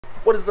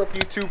What is up,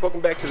 YouTube? Welcome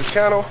back to the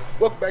channel.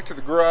 Welcome back to the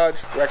garage.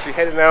 We're actually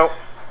heading out.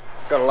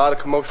 Got a lot of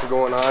commotion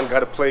going on. Got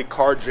to play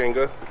car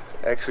Jenga.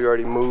 Actually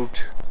already moved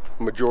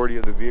the majority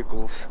of the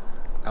vehicles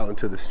out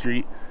into the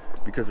street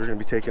because we're going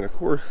to be taking, of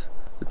course,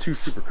 the two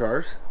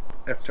supercars,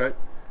 F-Type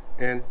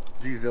and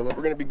G-Zilla.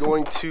 We're going to be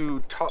going to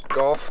Top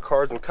Golf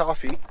Cars and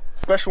Coffee.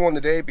 Special one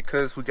today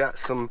because we got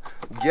some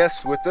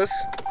guests with us.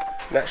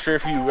 Not sure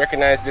if you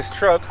recognize this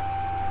truck,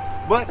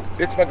 but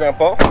it's my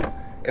grandpa.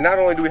 And not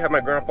only do we have my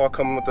grandpa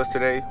coming with us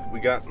today,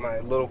 we got my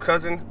little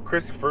cousin,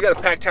 Christopher. We got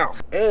a packed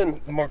house. And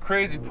the more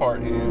crazy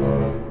part is,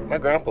 my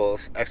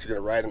grandpa's actually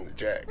gonna ride in the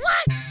Jag.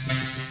 What?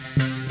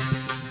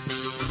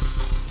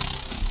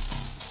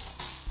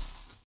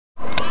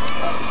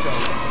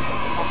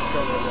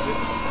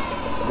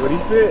 But he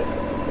fit,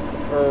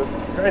 or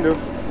kind of,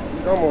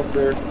 he's almost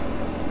there.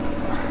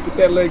 Get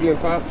that leg in,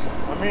 Pops.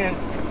 I'm in.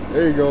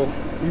 There you go.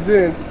 He's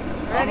in.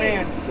 I'm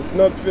in. The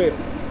snug fit,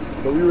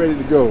 but we ready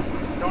to go.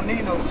 Don't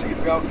need no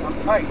seatbelt,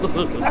 I'm tight.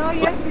 Oh,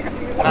 yes, you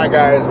do. Alright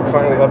guys, we're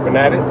finally up and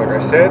at it, like I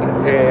said,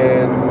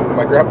 and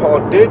my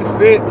grandpa did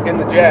fit in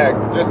the Jag,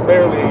 just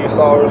barely, you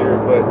saw earlier,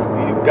 but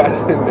he got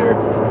it in there.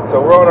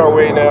 So we're on our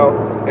way now,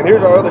 and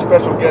here's our other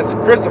special guest,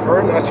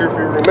 Christopher. Not sure if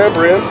you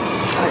remember him,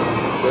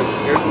 but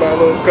here's my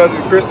little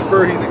cousin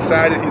Christopher. He's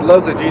excited, he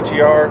loves the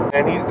GTR,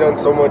 and he's done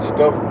so much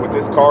stuff with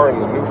this car in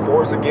the new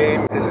Forza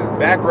game. This is his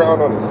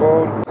background on his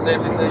phone. Safe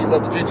to say you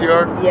love the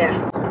GTR?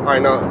 Yeah.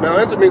 Alright, now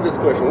answer me this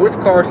question. Which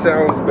car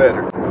sounds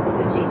better?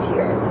 The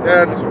GTR.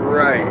 That's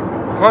right.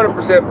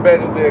 100%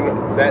 better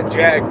than that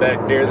Jag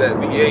back there, that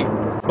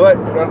V8. But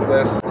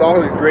nonetheless, it's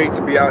always great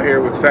to be out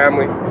here with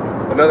family.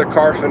 Another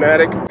car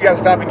fanatic. We gotta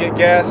stop and get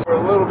gas. We're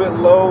a little bit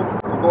low.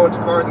 We're going to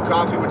Cars and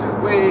Coffee, which is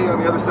way on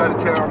the other side of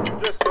town.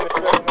 Just finished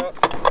filling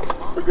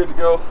up. We're good to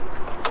go.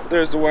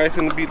 There's the wife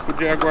in the beautiful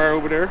Jaguar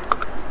over there.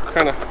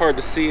 Kind of hard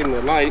to see in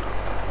the light,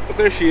 but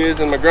there she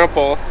is, and my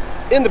grandpa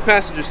in the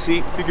passenger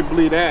seat, if you could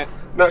believe that.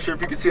 Not sure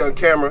if you can see on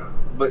camera,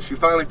 but she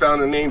finally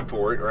found a name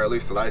for it, or at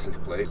least the license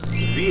plate.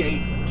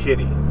 V8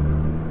 Kitty.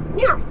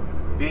 Meow.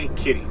 V8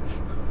 Kitty.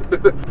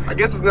 I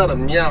guess it's not a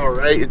meow,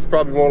 right? It's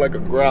probably more like a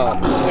growl.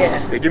 Yeah.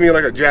 Hey, give me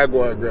like a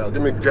Jaguar growl.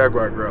 Give me a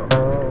Jaguar growl.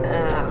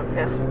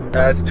 No.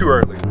 It's too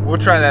early. We'll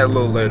try that a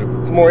little later.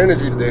 It's more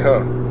energy today,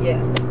 huh? Yeah.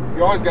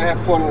 You always gotta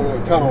have fun in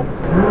the tunnel.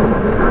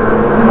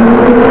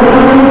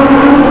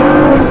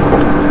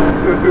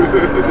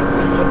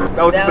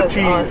 That was just a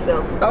tease.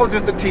 Awesome. That was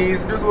just a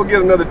tease. Just we'll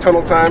get another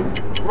tunnel time.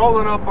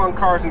 Rolling up on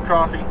Cars and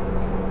Coffee.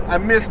 I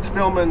missed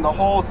filming the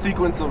whole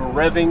sequence of a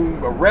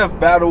rev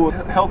battle with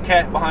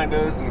Hellcat behind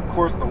us, and of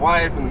course the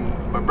wife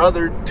and my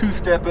brother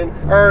two-stepping.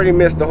 I already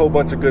missed a whole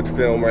bunch of good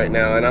film right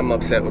now, and I'm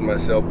upset with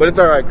myself. But it's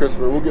all right,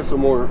 Christopher. We'll get some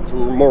more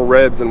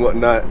revs and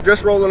whatnot.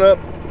 Just rolling up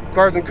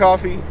Cars and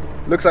Coffee.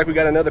 Looks like we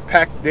got another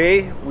packed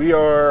day. We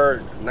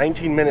are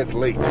 19 minutes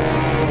late,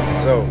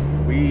 so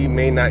we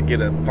may not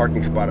get a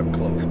parking spot up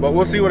close, but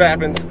we'll see what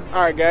happens.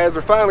 All right, guys,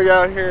 we're finally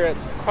out here at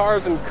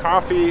Cars and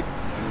Coffee,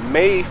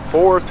 May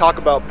 4th. Talk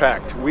about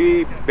packed.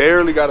 We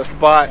barely got a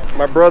spot.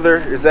 My brother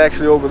is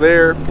actually over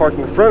there parked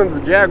in front of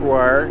the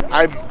Jaguar.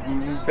 I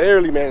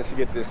barely managed to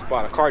get this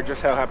spot. A car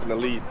just happened to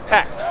leave.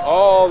 Packed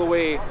all the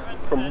way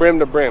from brim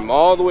to brim,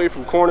 all the way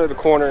from corner to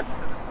corner.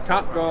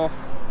 Top Golf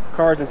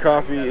Cars and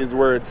Coffee is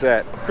where it's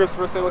at.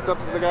 Christopher, say what's up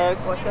to the guys.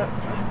 What's up?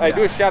 Hey,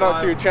 do a shout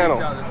out to your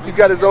channel. He's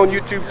got his own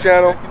YouTube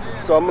channel,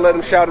 so I'm gonna let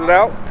him shout it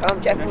out.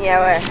 Check me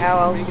out at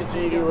How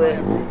LTG Do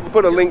It.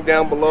 Put a link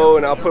down below,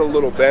 and I'll put a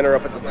little banner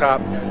up at the top.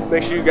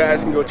 Make sure you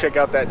guys can go check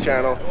out that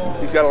channel.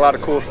 He's got a lot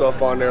of cool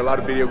stuff on there, a lot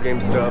of video game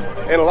stuff,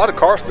 and a lot of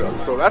car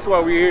stuff, so that's why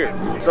we're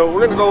here. So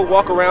we're gonna go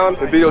walk around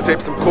and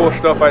videotape some cool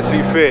stuff I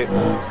see fit.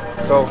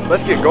 So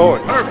let's get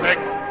going. Perfect.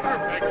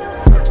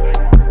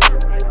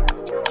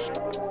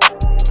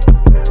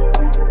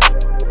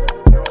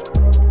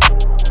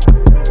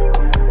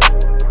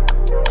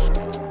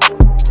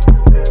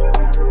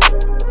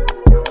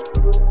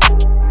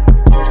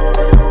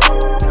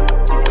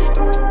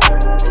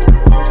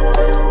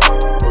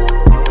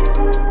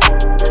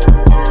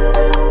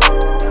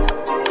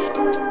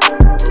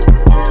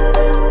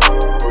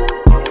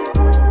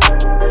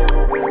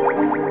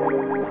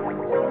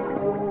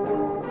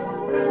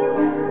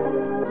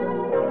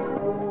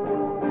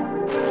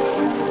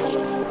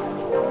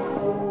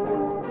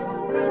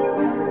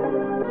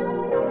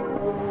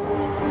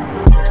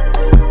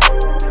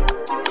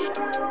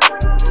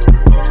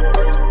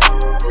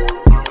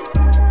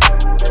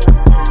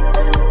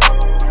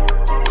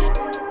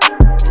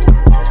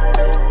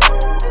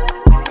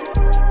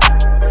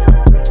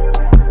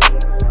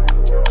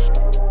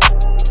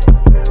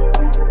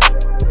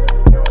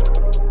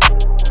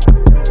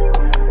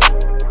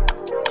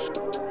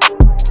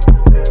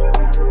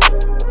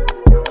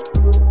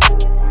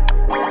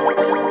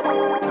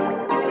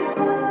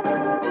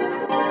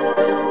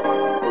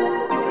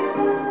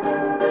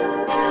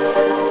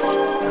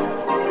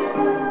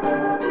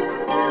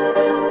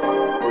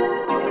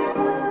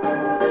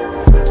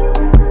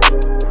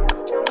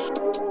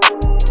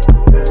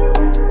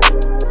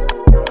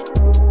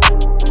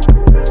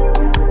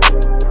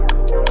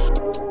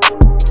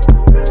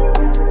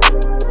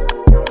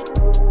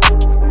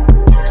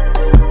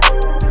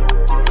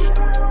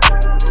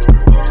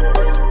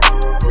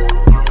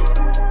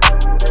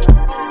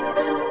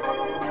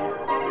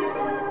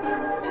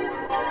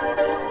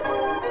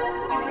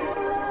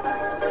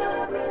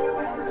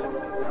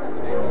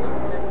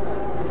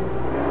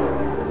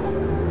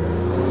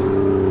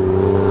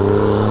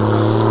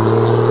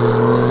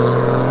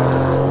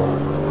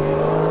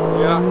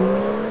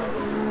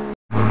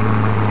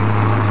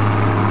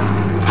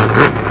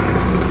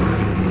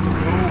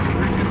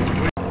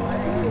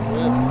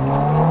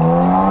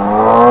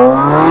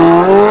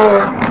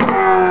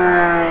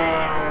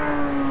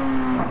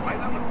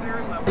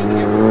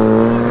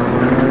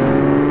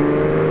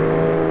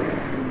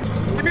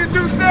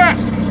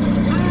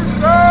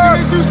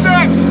 2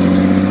 steps.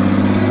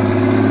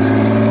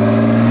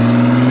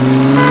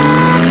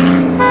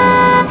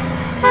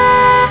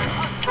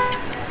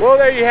 Well,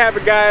 there you have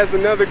it, guys.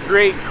 Another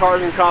great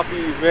Cars and Coffee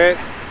event.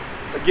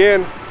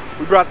 Again,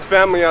 we brought the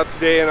family out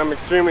today, and I'm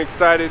extremely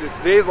excited. It's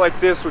days like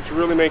this which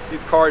really make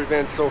these car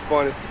events so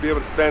fun, is to be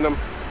able to spend them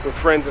with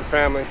friends and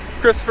family.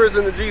 Christopher's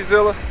in the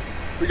G-Zilla.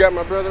 We got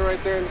my brother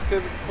right there in the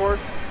Civic, of course.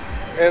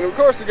 And of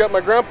course, we got my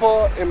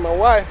grandpa and my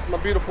wife, my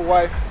beautiful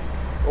wife,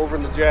 over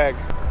in the Jag.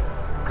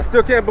 I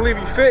still can't believe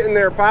you fit in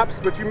there, Pops,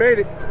 but you made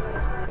it.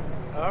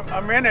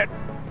 I'm in it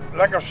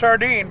like a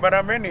sardine, but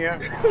I'm in here.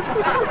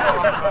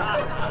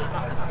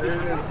 There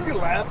it is. You can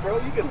laugh, bro.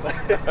 You can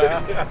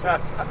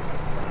laugh.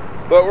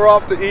 But we're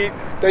off to eat.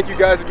 Thank you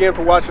guys again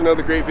for watching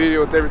another great video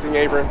with Everything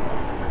Abram.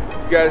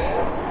 You guys,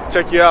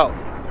 check you out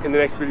in the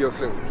next video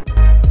soon.